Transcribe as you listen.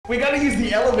We gotta use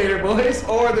the elevator, boys,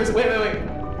 or there's wait. Hey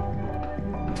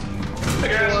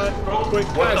guys, Wait,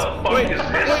 what guys, the fuck wait, is this?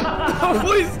 wait,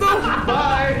 please don't.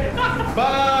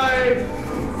 Bye.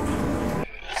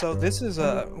 So this is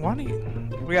why don't you,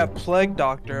 we got Plague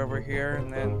Doctor over here,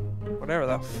 and then whatever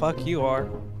the fuck you are.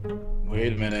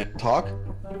 Wait a minute. Talk?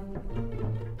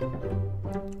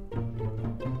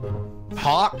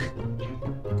 Talk?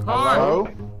 Hello?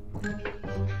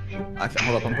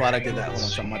 Hold up, I'm glad I did that. Hold on,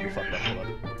 something might be fucked up. Hold up.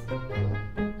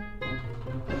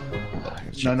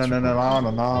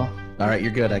 No. Alright,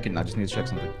 you're good. I just need to check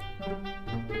something.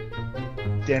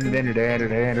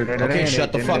 Okay,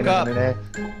 shut the fuck up.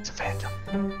 It's a phantom.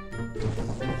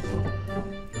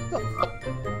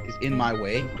 Is in my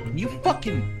way. You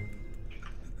fucking.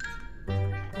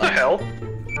 What the hell?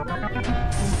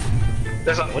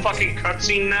 There's a fucking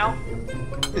cutscene now?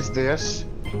 Is this?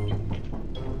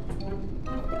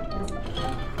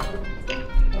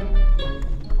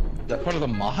 Is that part of the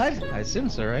mod? I assume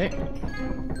so, right?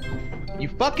 You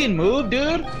fucking move,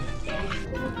 dude!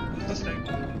 This thing.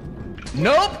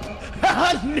 Nope!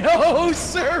 No,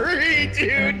 sorry,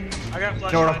 dude! I got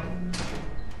flashlight.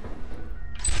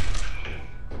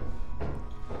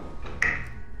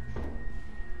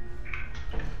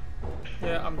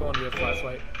 Yeah, I'm going to get a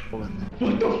flashlight.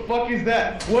 What the fuck is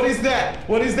that? What is that?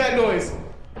 What is that noise?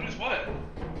 What is what?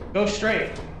 Go straight.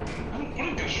 What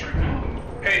is go straight now?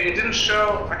 Hey, it didn't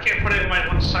show. I can't put it in my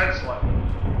one side slot.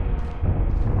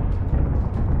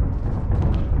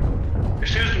 There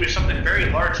seems to be something very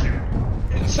large here.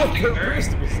 It's something There very, appears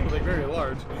to be something very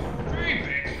large. very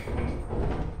big.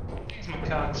 These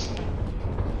macaques.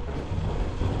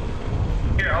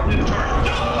 Here, I'll leave the charge.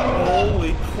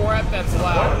 Holy crap, that's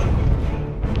loud.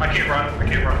 I can't run. I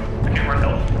can't run. I can't run.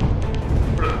 Help.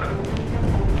 What is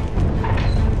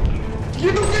that? You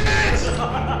bitch!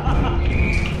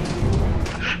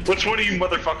 Which one of you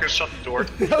motherfuckers shut the door?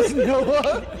 That was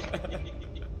Noah!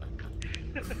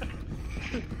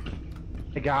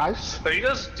 Hey guys, So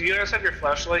do you guys have your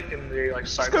flashlight in the like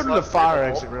side? let's go to the slot? fire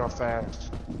exit real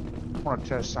fast. I want to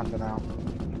test something out.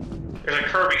 There's a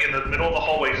Kirby in the middle of the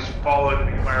hallway just following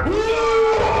the fire.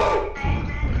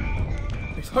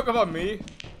 You talk about me?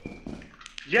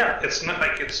 Yeah, it's not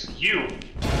like it's you.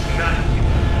 It's not you.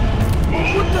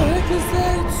 What the heck is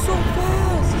that? It's so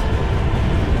fast!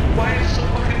 Why is it so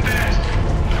fucking fast?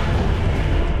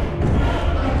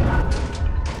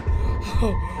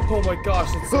 Oh my gosh,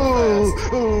 it's so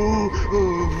fast.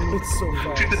 It's so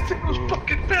Dude, this fast. thing was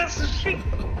fucking fast as shit.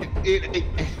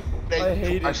 I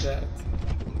hated that.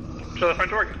 Shut the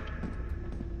front door again.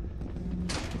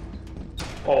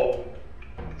 Oh.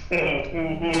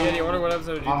 Yeah, you wonder what happens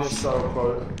if I do I'm this? so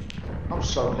close. I'm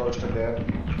so close to death.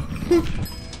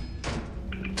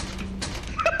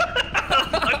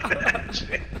 Look at that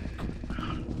shit.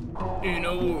 In a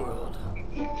world.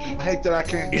 I hate that I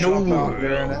can't jump out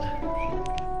there in it.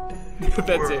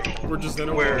 That's it. We're just in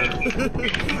a world. 3,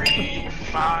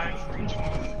 5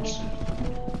 retards.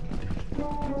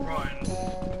 Run.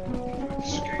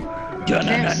 Escape.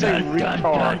 Can't say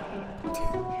retard.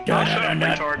 I'll shut up,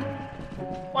 retard.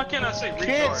 Why can't I say retard?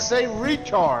 Can't say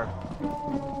retard. I'm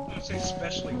gonna say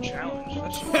specially challenged.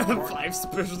 That shit was hard. 5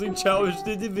 specially challenged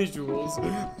individuals.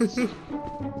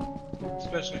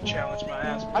 Specially challenged my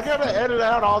ass. I gotta edit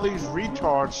out all these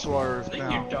retard slurs No,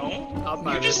 now. you don't. I'm You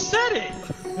not just said it.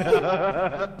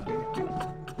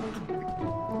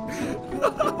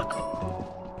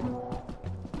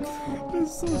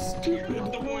 It's so stupid. You're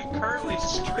the one currently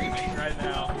streaming right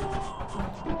now.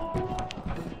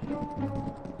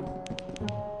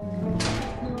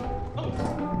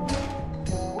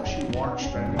 What's she watch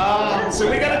streaming? So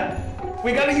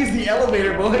we gotta use the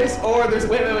elevator, boys, or there's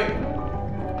wait.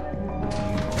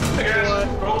 Hey guys,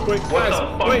 Wait, what guys, the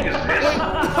fuck wait, is this?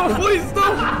 please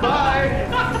don't!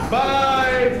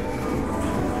 Bye.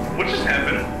 What just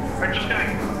happened? I just got.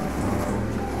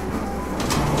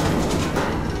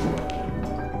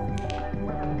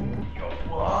 Yo,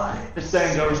 what? This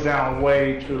thing goes down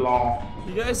way too long.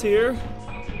 You guys here?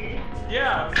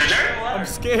 Yeah. I'm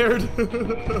scared.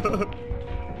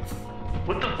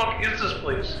 What the fuck is this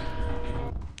place?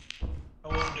 I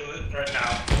won't do it right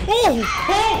now. Oh!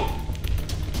 Oh!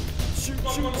 Shoot,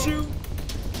 shoot, shoot.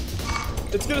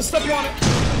 It's gonna step on it.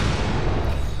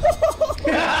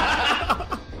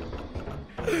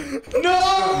 No!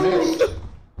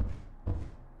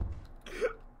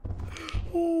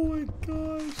 Oh my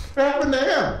gosh. What happened to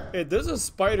him? Hey, there's a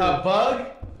spider. A bug?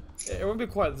 Hey, everyone be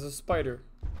quiet, there's a spider.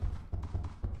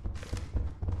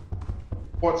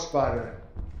 What spider?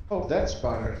 Oh, that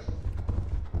spider.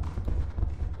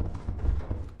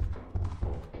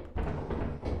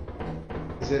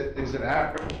 Is it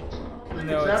African?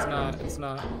 No, it's not. It's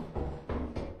not.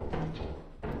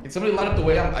 Can somebody line up the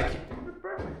way I'm? I can't.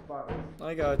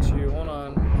 I got you. Hold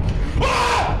on.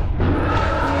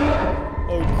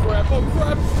 Oh crap! Oh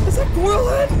crap! Is that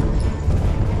Coilhead?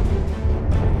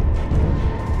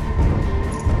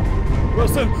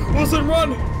 Wilson! Wilson,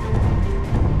 run!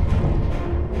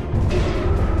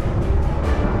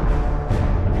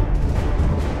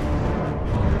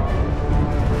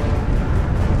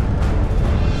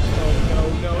 Oh no,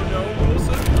 no, no,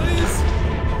 Wilson, please!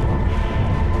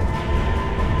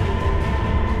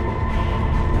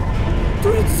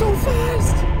 Dude, it's so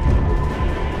fast!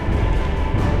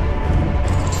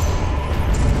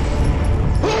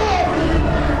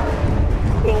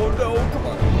 Oh no, come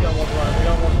on. We gotta walk around it. We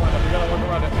gotta walk around it. We gotta walk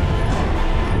around it.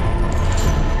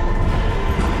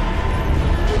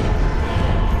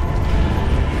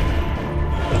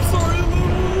 I'm sorry,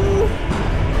 Lou.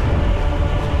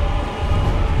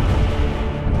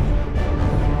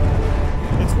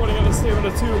 It's running out of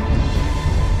stamina too.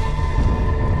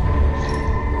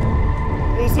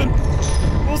 Wilson!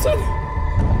 Wilson!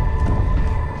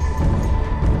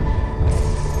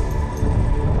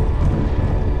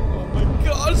 Oh my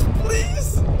gosh,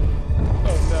 please!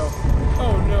 Oh no.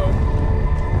 Oh no.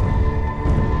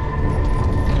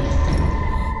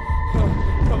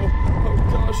 Oh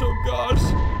gosh, oh gosh.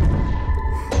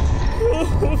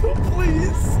 Oh,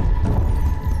 please!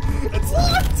 It's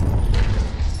locked!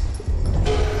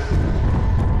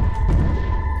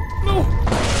 No!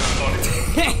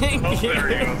 Dang Oh, there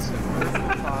he it! goes.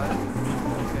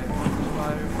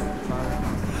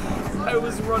 I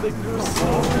was running for so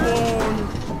long.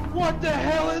 What the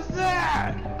hell is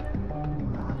that?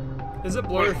 Is it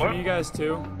blurry Wait, for what? you guys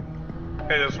too?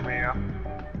 It is me, yeah.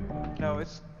 No,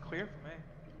 it's clear for me.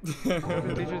 Go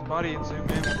to DJ's body and zoom in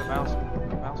with the mouse.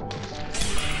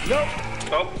 Nope.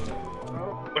 Oh.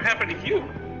 What happened to you?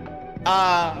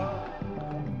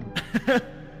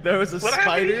 There was a What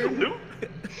happened to spider. you, Lou?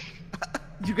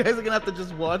 You guys are gonna have to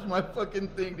just watch my fucking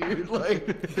thing, dude. Like,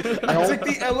 I took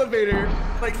the elevator.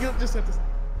 Like you'll just have to.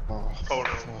 Oh no.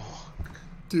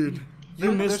 Dude,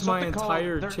 you missed there's my something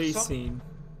entire called- chase there's scene.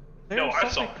 No, There's I saw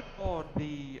something called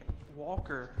the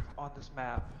Walker on this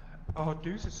map. Oh,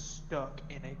 Deuce is stuck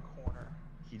in a corner.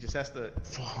 he just has to.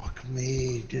 Fuck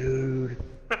me, dude.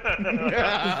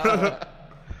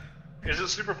 Is it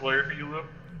super blurry for you, Lou?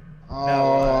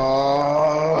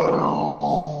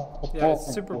 Oh. Yeah,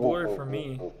 it's super blurry for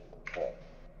me.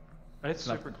 It's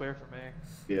super clear for me.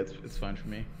 Yeah, it's fine for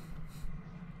me.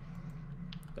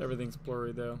 Everything's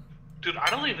blurry though. Dude, I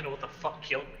don't even know what the fuck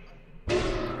killed me.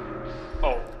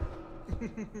 Oh.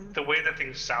 The way that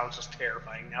thing sounds is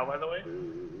terrifying now, by the way.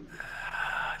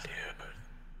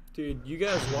 Dude, you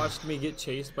guys watched me get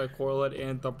chased by Coilhead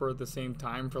and Thumper at the same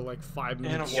time for like 5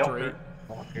 minutes And a straight.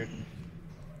 Walker.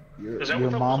 Your Is that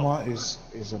what that mama is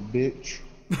a bitch.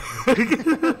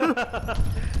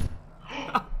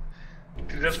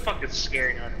 Dude, that's fucking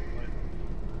scary now.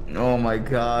 Oh my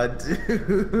god,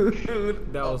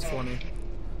 dude. That was funny.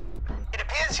 It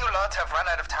appears you lot have run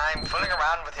out of time fooling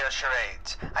around with your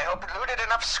charades. I hope you looted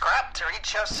enough scrap to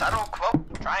reach your subtle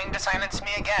quote. Trying to silence me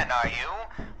again, are you?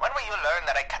 When will you learn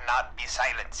that I cannot be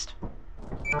silenced?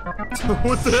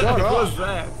 What the heck was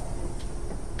that?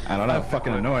 I don't know.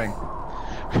 Fucking annoying.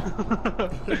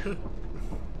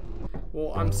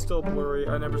 Well, I'm still blurry.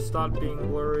 I never stopped being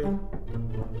blurry.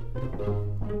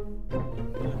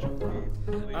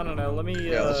 I don't know. Let me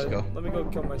let's go. let me go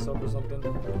kill myself or something.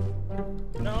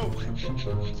 No!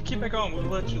 Just keep it going, we'll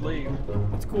let you leave.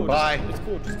 It's cool. Bye. It's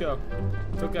cool. Just go.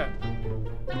 It's okay.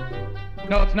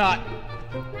 No, it's not.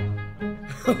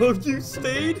 Oh, you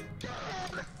stayed?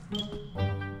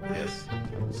 Yes.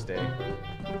 Stay.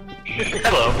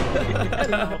 Hello.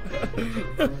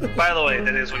 By the way,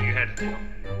 that is what you had to do.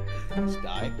 Just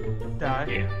die.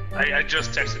 Die. Yeah. I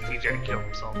just texted TJ to kill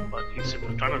himself, but he's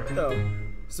super trying to. Oh.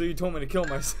 So you told me to kill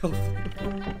myself.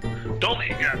 Don't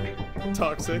make me.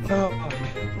 Toxic. Oh,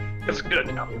 It's good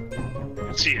now.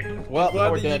 See you. Well,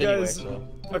 Glad we're that you dead anyway. guys. So.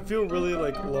 I feel really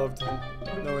like loved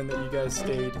knowing that you guys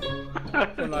stayed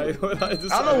when I decided. I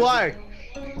don't know why.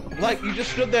 Like, you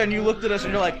just stood there and you looked at us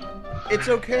and you're like, it's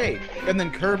okay. And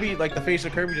then Kirby, like the face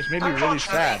of Kirby, just made me really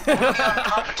sad. Unfortunately, due to your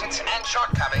incompetence and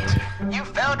shortcomings, you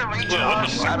failed to reach Well, what our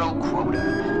the fuck? subtle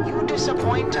quota. You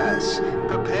disappoint us.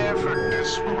 Prepare for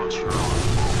displeasure.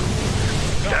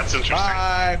 That's interesting.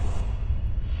 Bye.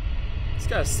 This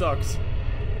guy sucks.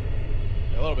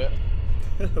 A little bit.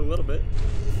 A little bit.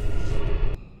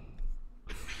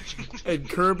 And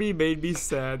Kirby made me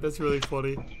sad. That's really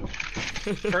funny.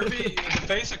 Kirby, the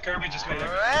face of Kirby just made it.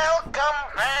 Welcome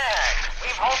back. We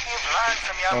hope you've learned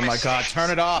from your Oh my god, mistakes. turn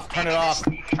it off, turn it off.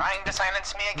 Trying to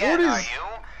silence me again, What are is- you?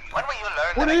 When will you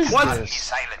learn what that is I cannot be this?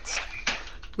 silenced?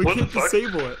 We What the can't fuck?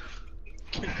 disable it.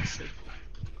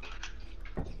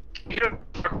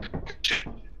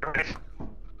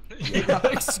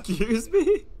 Excuse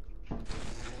me?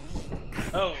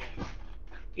 Oh.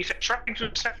 He's trying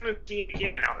to silence me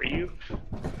again, are you?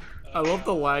 I love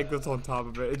the lag that's on top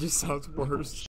of it. It just sounds worse.